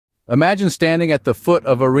Imagine standing at the foot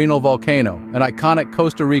of a renal volcano, an iconic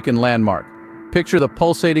Costa Rican landmark. Picture the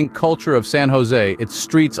pulsating culture of San Jose, its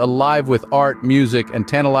streets alive with art, music, and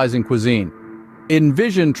tantalizing cuisine.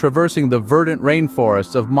 Envision traversing the verdant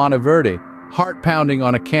rainforests of Monteverde, heart-pounding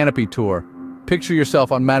on a canopy tour. Picture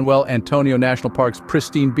yourself on Manuel Antonio National Park's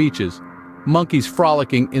pristine beaches, monkeys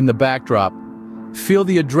frolicking in the backdrop. Feel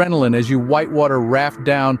the adrenaline as you whitewater raft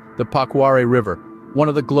down the Pacuare River, one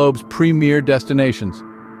of the globe's premier destinations.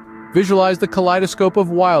 Visualize the kaleidoscope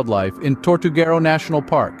of wildlife in Tortuguero National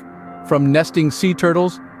Park, from nesting sea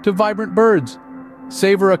turtles to vibrant birds.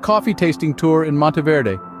 Savor a coffee tasting tour in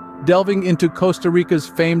Monteverde, delving into Costa Rica's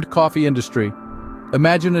famed coffee industry.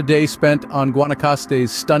 Imagine a day spent on Guanacaste's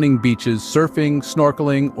stunning beaches, surfing,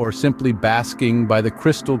 snorkeling, or simply basking by the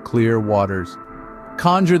crystal-clear waters.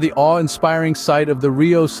 Conjure the awe-inspiring sight of the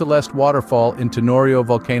Rio Celeste waterfall in Tenorio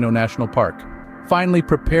Volcano National Park. Finally,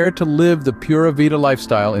 prepare to live the PuraVida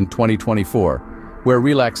lifestyle in 2024, where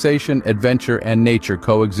relaxation, adventure, and nature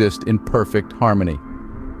coexist in perfect harmony.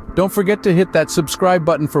 Don't forget to hit that subscribe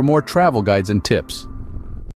button for more travel guides and tips.